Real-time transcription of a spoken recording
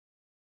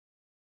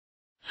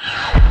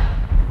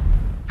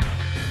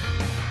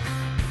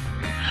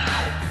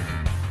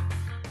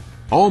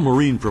All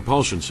marine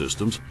propulsion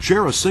systems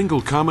share a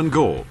single common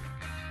goal: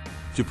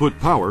 to put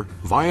power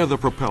via the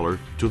propeller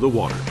to the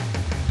water.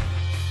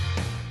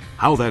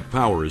 How that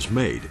power is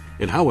made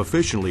and how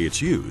efficiently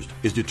it's used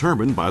is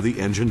determined by the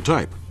engine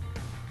type.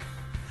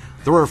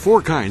 There are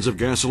 4 kinds of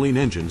gasoline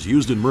engines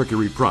used in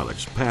Mercury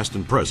products, past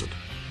and present: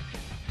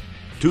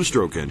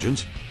 2-stroke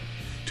engines,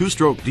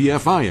 2-stroke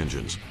DFI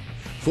engines,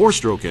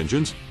 4-stroke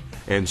engines,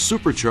 and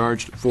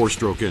supercharged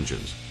 4-stroke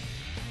engines.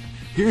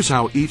 Here's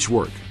how each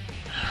work.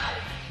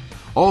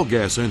 All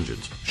gas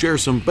engines share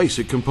some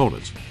basic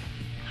components: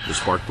 the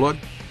spark plug,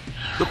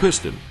 the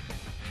piston,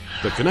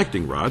 the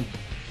connecting rod,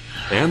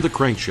 and the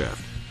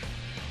crankshaft.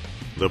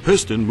 The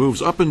piston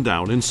moves up and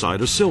down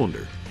inside a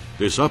cylinder.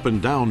 This up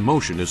and down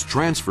motion is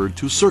transferred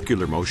to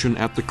circular motion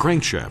at the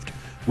crankshaft,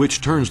 which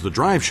turns the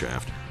drive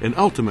shaft and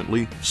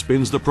ultimately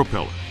spins the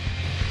propeller.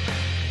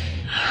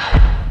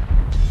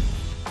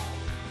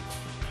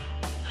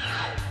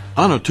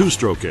 On a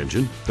 2-stroke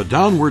engine, the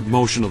downward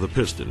motion of the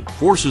piston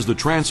forces the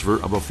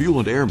transfer of a fuel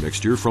and air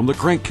mixture from the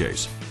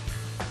crankcase.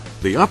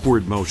 The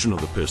upward motion of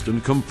the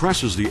piston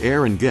compresses the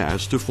air and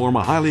gas to form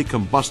a highly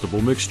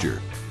combustible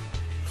mixture.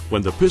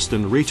 When the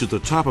piston reaches the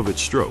top of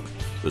its stroke,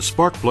 the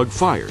spark plug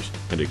fires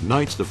and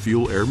ignites the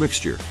fuel-air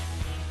mixture.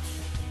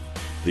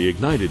 The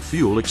ignited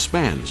fuel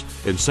expands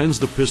and sends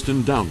the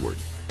piston downward.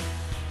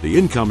 The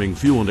incoming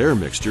fuel and air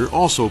mixture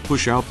also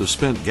push out the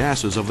spent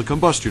gases of the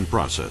combustion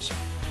process,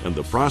 and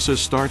the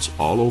process starts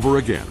all over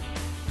again.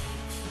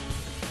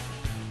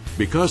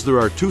 Because there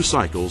are 2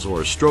 cycles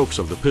or strokes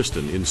of the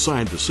piston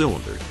inside the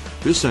cylinder,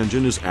 this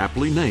engine is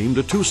aptly named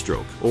a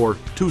 2-stroke or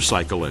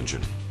 2-cycle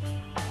engine.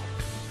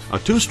 A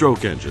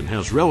 2-stroke engine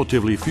has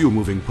relatively few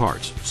moving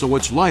parts, so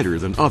it's lighter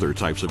than other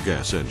types of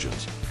gas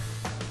engines.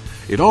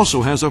 It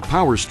also has a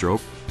power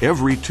stroke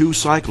every 2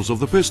 cycles of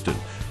the piston,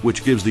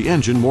 which gives the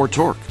engine more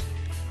torque.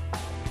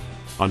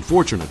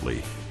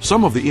 Unfortunately,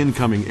 some of the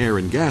incoming air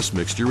and gas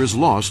mixture is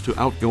lost to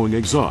outgoing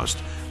exhaust,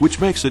 which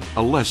makes it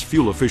a less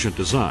fuel-efficient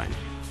design.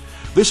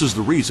 This is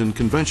the reason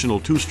conventional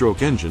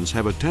 2-stroke engines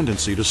have a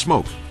tendency to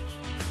smoke.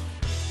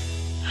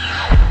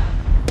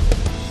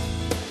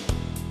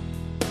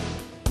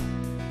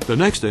 The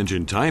next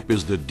engine type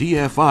is the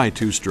DFI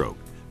 2-stroke,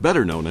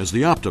 better known as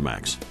the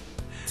Optimax.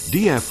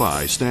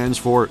 DFI stands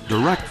for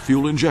direct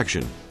fuel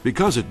injection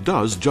because it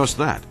does just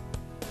that.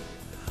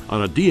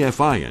 On a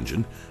DFI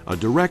engine, a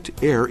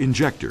direct air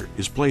injector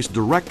is placed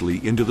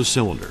directly into the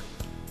cylinder.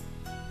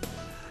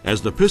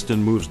 As the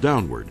piston moves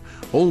downward,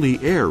 only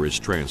air is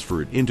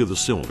transferred into the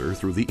cylinder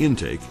through the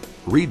intake,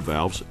 reed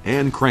valves,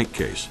 and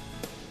crankcase.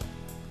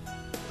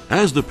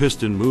 As the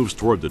piston moves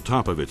toward the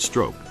top of its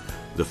stroke,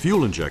 the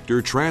fuel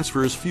injector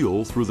transfers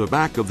fuel through the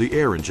back of the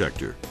air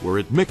injector, where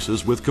it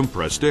mixes with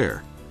compressed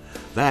air.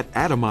 That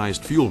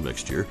atomized fuel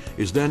mixture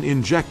is then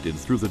injected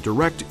through the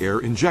direct air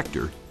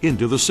injector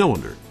into the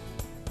cylinder.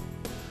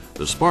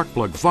 The spark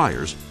plug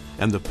fires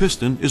and the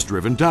piston is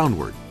driven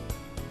downward.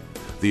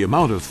 The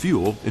amount of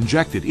fuel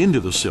injected into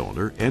the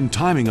cylinder and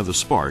timing of the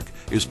spark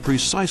is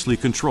precisely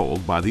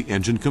controlled by the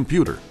engine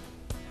computer.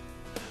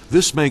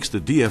 This makes the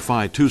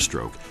DFI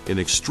 2-stroke an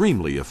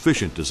extremely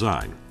efficient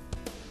design.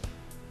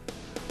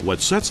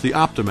 What sets the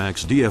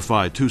Optimax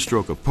DFI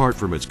 2-stroke apart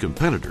from its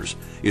competitors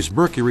is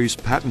Mercury's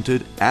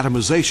patented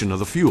atomization of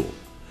the fuel.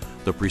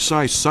 The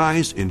precise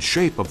size and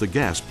shape of the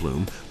gas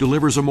plume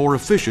delivers a more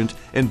efficient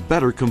and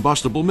better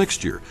combustible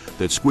mixture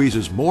that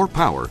squeezes more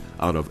power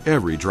out of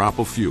every drop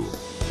of fuel.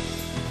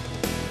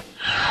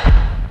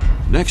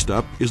 Next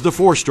up is the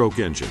 4-stroke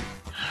engine.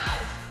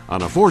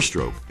 On a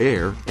 4-stroke,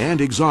 air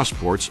and exhaust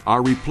ports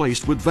are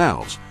replaced with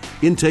valves,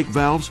 intake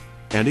valves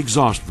and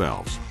exhaust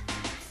valves.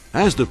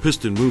 As the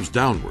piston moves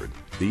downward,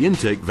 the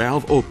intake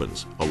valve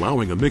opens,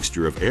 allowing a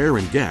mixture of air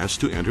and gas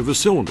to enter the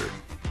cylinder.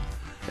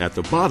 At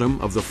the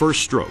bottom of the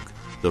first stroke,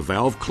 the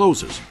valve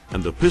closes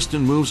and the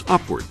piston moves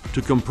upward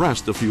to compress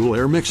the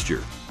fuel-air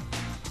mixture.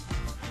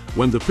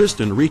 When the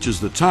piston reaches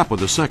the top of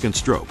the second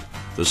stroke,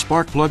 the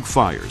spark plug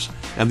fires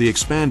and the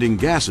expanding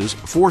gases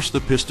force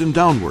the piston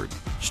downward,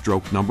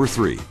 stroke number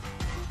 3.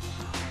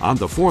 On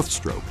the 4th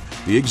stroke,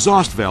 the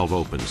exhaust valve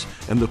opens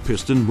and the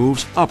piston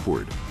moves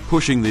upward,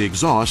 pushing the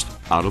exhaust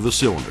out of the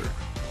cylinder.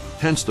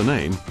 Hence the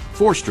name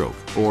 4-stroke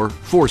or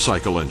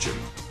 4-cycle engine.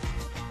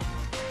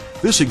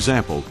 This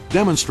example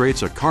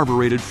demonstrates a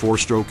carbureted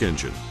 4-stroke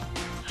engine.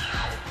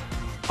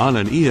 On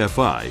an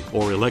EFI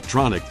or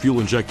electronic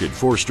fuel-injected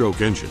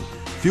 4-stroke engine,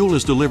 fuel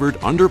is delivered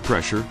under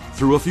pressure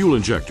through a fuel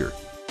injector.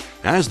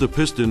 As the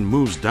piston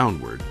moves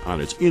downward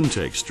on its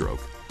intake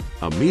stroke,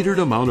 a metered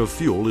amount of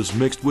fuel is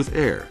mixed with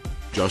air,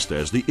 just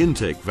as the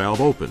intake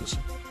valve opens.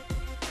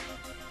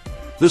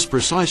 This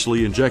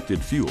precisely injected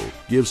fuel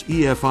gives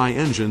EFI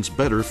engines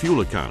better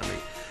fuel economy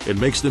and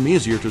makes them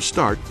easier to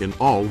start in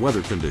all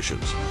weather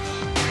conditions.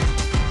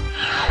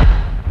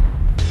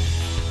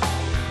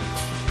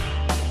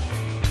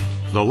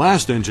 The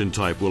last engine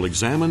type we'll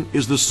examine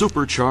is the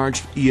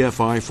supercharged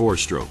EFI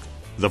 4-stroke,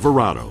 the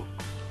Verado.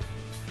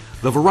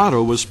 The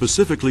Verado was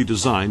specifically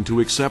designed to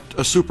accept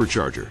a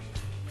supercharger.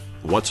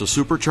 What's a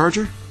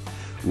supercharger?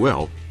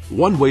 Well,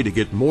 One way to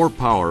get more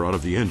power out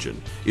of the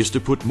engine is to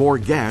put more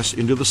gas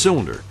into the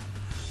cylinder.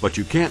 But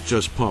you can't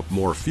just pump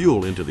more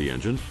fuel into the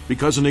engine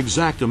because an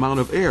exact amount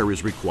of air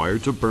is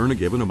required to burn a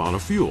given amount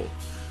of fuel.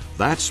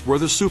 That's where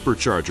the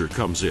supercharger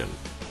comes in.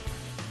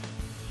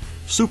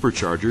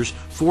 Superchargers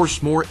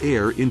force more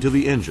air into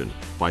the engine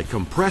by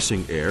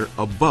compressing air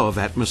above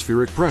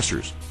atmospheric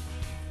pressures.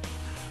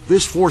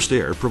 This forced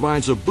air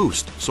provides a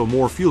boost so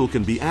more fuel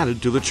can be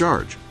added to the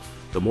charge.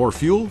 The more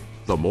fuel,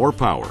 the more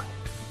power.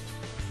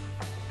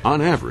 On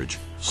average,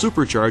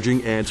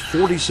 supercharging adds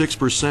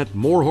 46%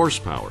 more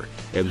horsepower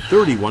and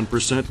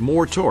 31%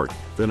 more torque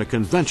than a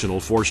conventional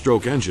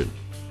four-stroke engine.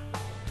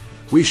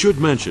 We should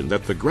mention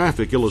that the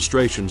graphic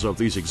illustrations of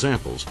these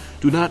examples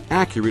do not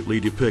accurately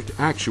depict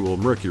actual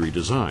Mercury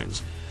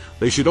designs.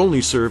 They should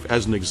only serve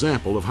as an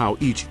example of how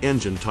each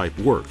engine type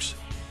works.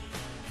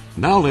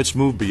 Now let's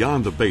move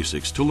beyond the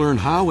basics to learn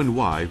how and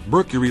why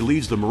Mercury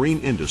leads the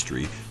marine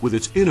industry with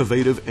its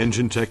innovative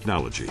engine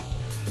technology.